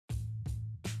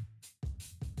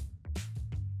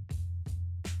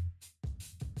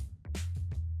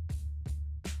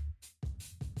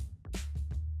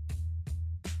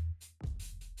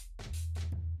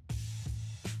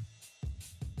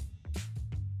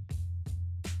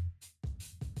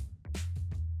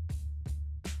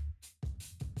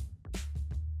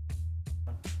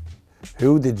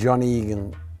Who did John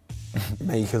Egan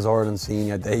make his Ireland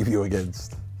senior debut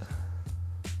against?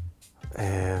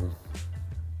 I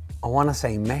want to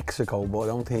say Mexico, but I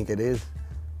don't think it is.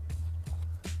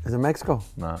 Is it Mexico?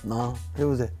 No. No. Who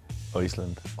was it?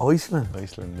 Iceland. Iceland?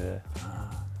 Iceland,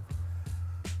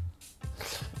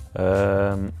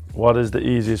 yeah. What is the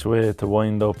easiest way to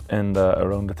wind up Enda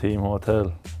around the team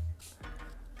hotel?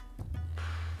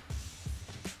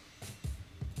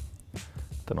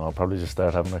 Don't know, I'll probably just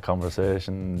start having a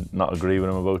conversation, not agree with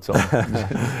him about something.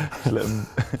 Just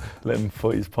let him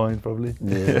fight his point, probably.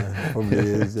 Yeah, probably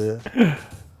is, yeah.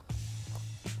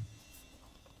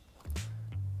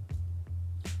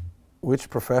 Which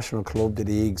professional club did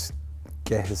Eags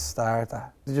get his start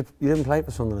at? You didn't play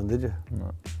for Sunderland, did you?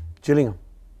 No. Gillingham?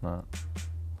 No.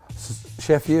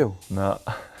 Sheffield? No.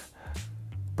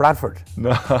 Bradford?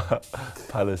 No.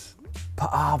 Palace.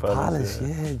 Palace,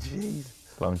 yeah, jeez.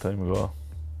 Long time ago.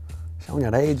 Showing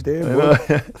your age there, bro.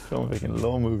 I'm making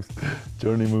low moves.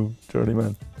 Journeyman.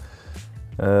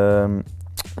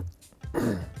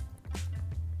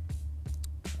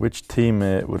 Which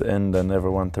teammate would Enda never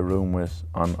want to room with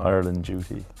on Ireland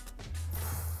duty?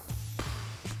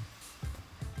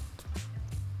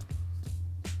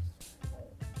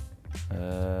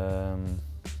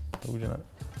 Who would you know?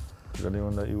 Is there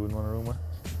anyone that you wouldn't want to room with?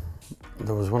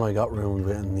 There was one I got roomed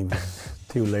with and he was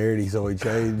too lardy, so I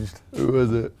changed. Who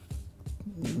was it?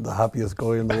 The happiest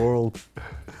guy in the world.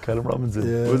 Callum Robinson,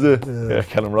 yeah, was it? Yeah,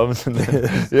 Callum Robinson.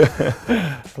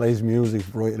 Yeah. Plays music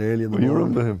bright and early in the morning. You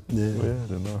remember him? Yeah. Oh, yeah, I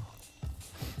don't know.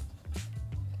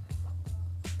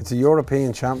 It's a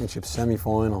European Championship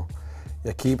semi-final.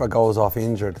 Your keeper goes off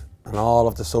injured and all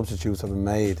of the substitutes have been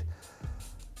made.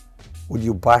 Would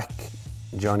you back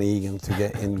John Egan to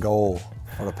get in goal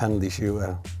for a penalty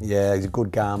shootout? Yeah, he's a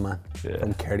good guy, man. Yeah.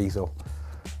 From Kerry, so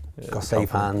yeah, got safe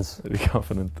hands. Very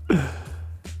confident.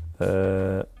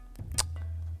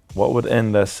 What would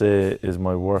Enda say is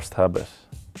my worst habit?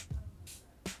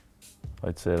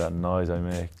 I'd say that noise I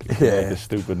make. Yeah. Like the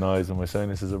stupid noise and my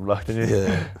sinuses are blocked in you.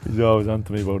 Yeah. He's always on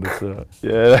to me about it, so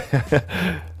yeah.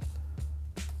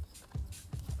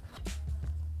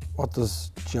 What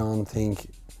does John think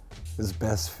his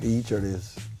best feature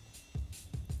is?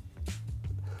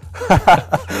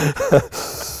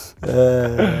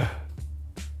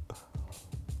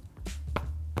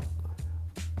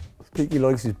 I think he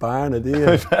likes his Barnet, do you?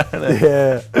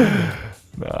 Yeah.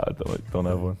 Nah, I don't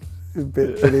have one. A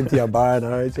bit into your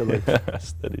Barnet, aren't you? Like. Yeah,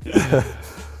 steady.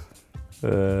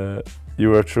 You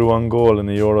were through on goal in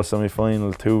the Euro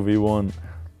semi-final, 2v1.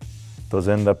 Does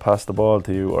Enda pass the ball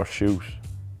to you or shoot?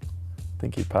 I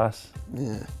think he'd pass.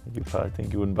 Yeah. I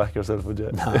think you wouldn't back yourself, would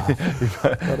you? Nah,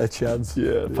 not a chance.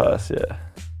 Yeah, pass, yeah.